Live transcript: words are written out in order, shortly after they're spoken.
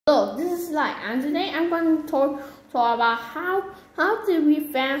this is Light, and today I'm going to talk about how did we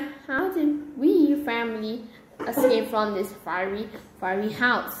family escape from this fiery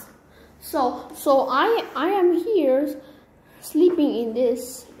house. So I am here sleeping in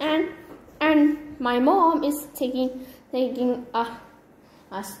this, and my mom is taking a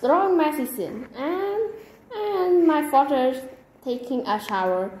strong medicine, and my father is taking a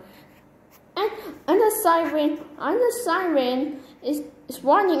shower, and the siren is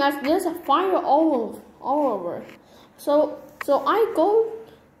warning us there's a fire all over. So I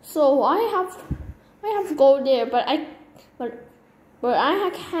have to go there, but I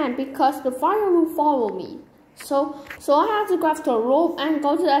can't because the fire will follow me. So I have to grab the rope and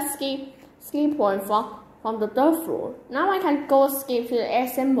go to the escape point from the third floor. Now I can go escape to the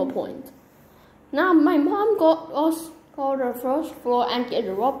assemble point. Now my mom goes to the first floor and get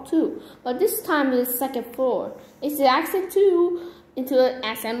the rope too, but this time it's the second floor. It's the exit into the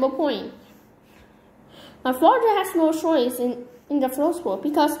assemble point. My father has no choice in the first floor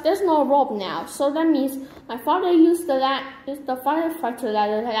because there's no rope now. So that means my father used the firefighter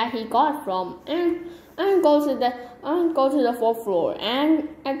ladder that he got from and go to the fourth floor, and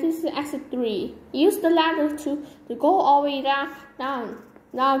this is exit 3. Use the ladder to go all the way down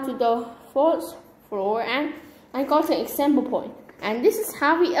to the fourth floor and go to the assemble point. And this is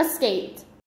how we escaped.